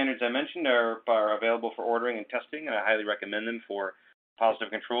Zymo standards I mentioned are available for ordering and testing, and I highly recommend them for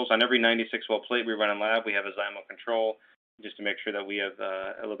positive controls. On every 96-well plate we run in lab, we have a Zymo control just to make sure that we have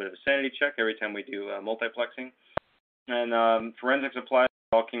a little bit of a sanity check every time we do multiplexing. And forensics applies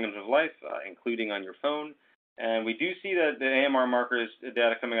to all kingdoms of life, including on your phone. And we do see that the AMR markers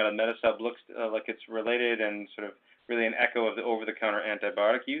data coming out of Metasub looks like it's related and sort of really an echo of the over-the-counter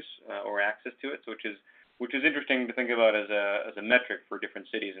antibiotic use or access to it, so which is interesting to think about as a metric for different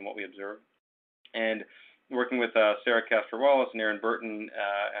cities and what we observe. And working with Sarah Castor-Wallace and Aaron Burton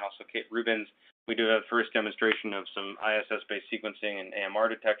and also Kate Rubins, we do have the first demonstration of some ISS-based sequencing and AMR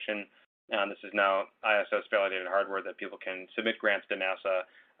detection. This is now ISS-validated hardware that people can submit grants to NASA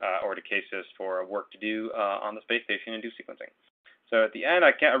or to CASIS for work to do on the space station and do sequencing. So at the end,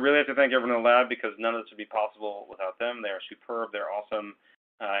 I really have to thank everyone in the lab because none of this would be possible without them. They are superb, they're awesome,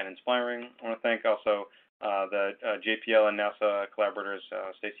 and inspiring. I want to thank also the JPL and NASA collaborators,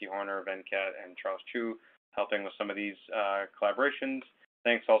 Stacy Horner, Venkat, and Charles Chu, helping with some of these collaborations.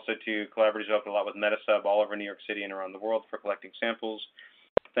 Thanks also to collaborators who helped a lot with MetaSub all over New York City and around the world for collecting samples.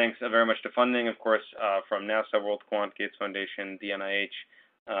 Thanks very much to funding, of course, from NASA, World Quant, Gates Foundation, the NIH,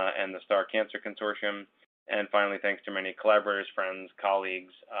 and the STAR Cancer Consortium. And finally, thanks to many collaborators, friends,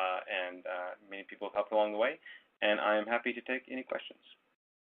 colleagues, and many people who helped along the way. And I am happy to take any questions.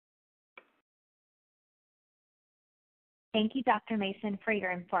 Thank you, Dr. Mason, for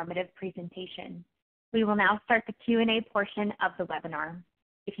your informative presentation. We will now start the Q&A portion of the webinar.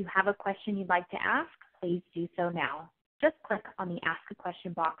 If you have a question you'd like to ask, please do so now. Just click on the Ask a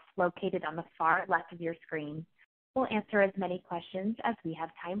Question box located on the far left of your screen. We'll answer as many questions as we have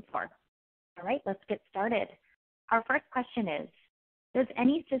time for. All right, let's get started. Our first question is, does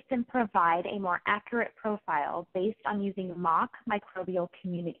any system provide a more accurate profile based on using mock microbial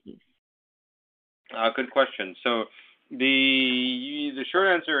communities? Good question. So the short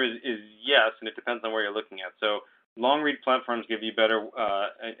answer is yes, and it depends on where you're looking at. So long-read platforms give you better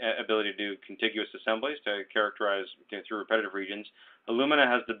ability to do contiguous assemblies to characterize through repetitive regions. Illumina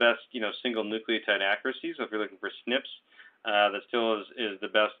has the best, single nucleotide accuracy. So if you're looking for SNPs, that still is the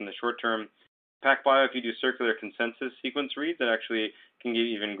best in the short term. PacBio, if you do circular consensus sequence reads, that actually can give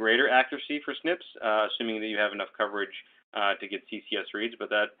even greater accuracy for SNPs, assuming that you have enough coverage to get CCS reads. But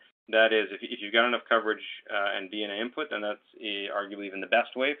that is, if you've got enough coverage and DNA input, then that's arguably even the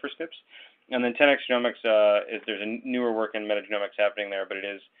best way for SNPs. And then 10x Genomics, there's a newer work in metagenomics happening there, but it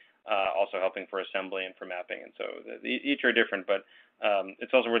is also helping for assembly and for mapping. And so each are different, but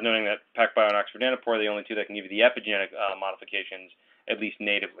it's also worth noting that PacBio and Oxford Nanopore are the only two that can give you the epigenetic modifications, at least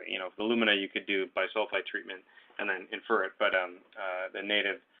natively. With Illumina, you could do bisulfite treatment and then infer it, but the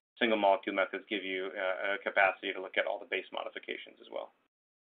native single molecule methods give you a capacity to look at all the base modifications as well.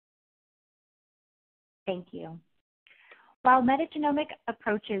 Thank you. While metagenomic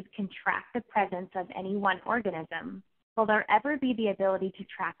approaches can track the presence of any one organism, will there ever be the ability to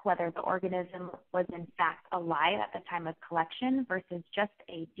track whether the organism was in fact alive at the time of collection versus just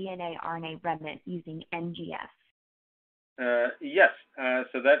a DNA-RNA remnant using NGS? Yes,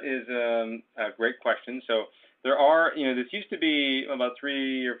 so that is a great question. So there are, this used to be about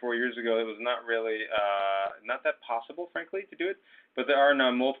 3 or 4 years ago. It was not really, not that possible, frankly, to do it. But there are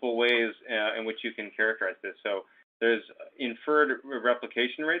now multiple ways in which you can characterize this. So there's inferred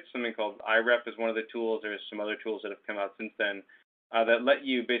replication rates. Something called IREP is one of the tools. There's some other tools that have come out since then that let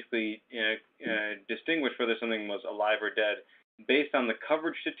you basically distinguish whether something was alive or dead based on the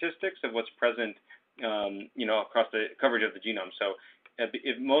coverage statistics of what's present across the coverage of the genome. So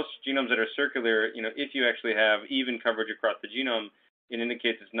if most genomes that are circular, if you actually have even coverage across the genome, it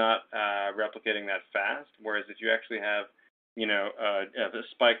indicates it's not replicating that fast. Whereas if you actually have, a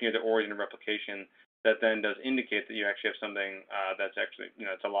spike near the origin of replication, that then does indicate that you actually have something that's actually,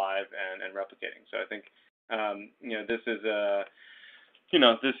 it's alive and replicating. So I think, this is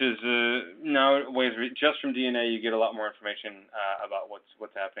now ways just from DNA you get a lot more information about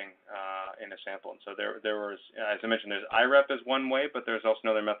what's happening in a sample. And so there was, as I mentioned, there's IREP as one way, but there's also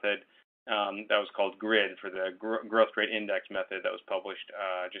another method that was called GRID for the growth rate index method that was published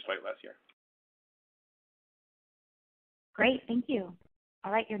just late last year. Great, thank you.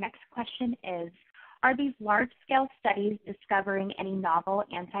 All right, your next question is, are these large-scale studies discovering any novel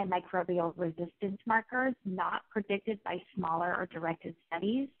antimicrobial resistance markers not predicted by smaller or directed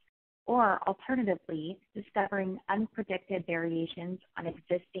studies, or alternatively, discovering unpredicted variations on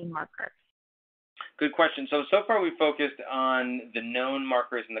existing markers? Good question. So far we focused on the known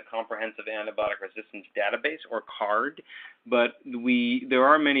markers in the Comprehensive Antibiotic Resistance Database, or CARD, but there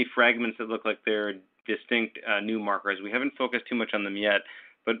are many fragments that look like they're distinct new markers. We haven't focused too much on them yet,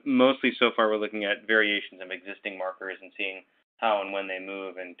 but mostly so far we're looking at variations of existing markers and seeing how and when they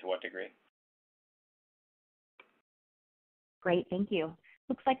move and to what degree. Great, thank you.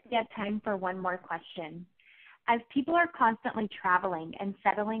 Looks like we have time for one more question. As people are constantly traveling and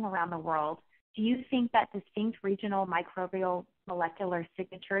settling around the world, do you think that distinct regional microbial molecular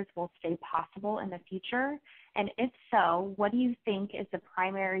signatures will stay possible in the future? And if so, what do you think is the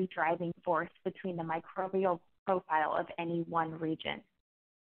primary driving force between the microbial profile of any one region?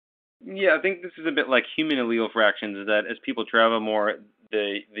 Yeah, I think this is a bit like human allele fractions, is that as people travel more,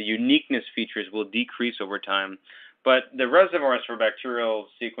 the uniqueness features will decrease over time. But the reservoirs for bacterial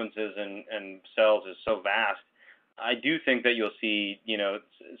sequences and cells is so vast, I do think that you'll see,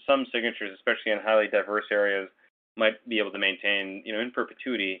 some signatures, especially in highly diverse areas, might be able to maintain, in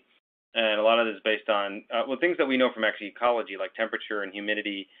perpetuity. And a lot of this is based on, well, things that we know from actually ecology, like temperature and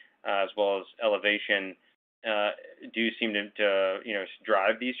humidity, as well as elevation, do seem to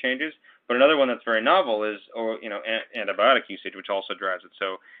drive these changes. But another one that's very novel is, antibiotic usage, which also drives it.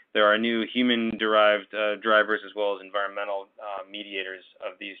 So there are new human-derived drivers as well as environmental mediators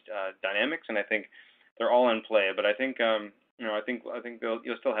of these dynamics, and I think they're all in play. But I think I think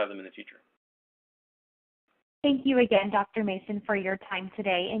you'll still have them in the future. Thank you again, Dr. Mason, for your time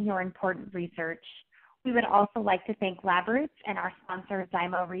today and your important research. We would also like to thank LabRoots and our sponsor,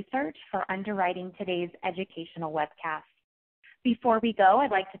 Zymo Research, for underwriting today's educational webcast. Before we go,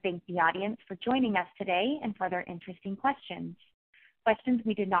 I'd like to thank the audience for joining us today and for their interesting questions. Questions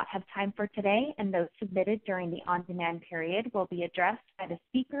we did not have time for today and those submitted during the on-demand period will be addressed by the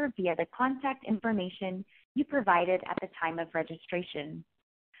speaker via the contact information you provided at the time of registration.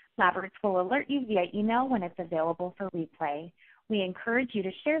 LabRoots will alert you via email when it's available for replay. We encourage you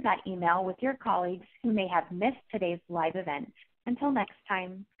to share that email with your colleagues who may have missed today's live event. Until next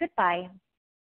time, goodbye.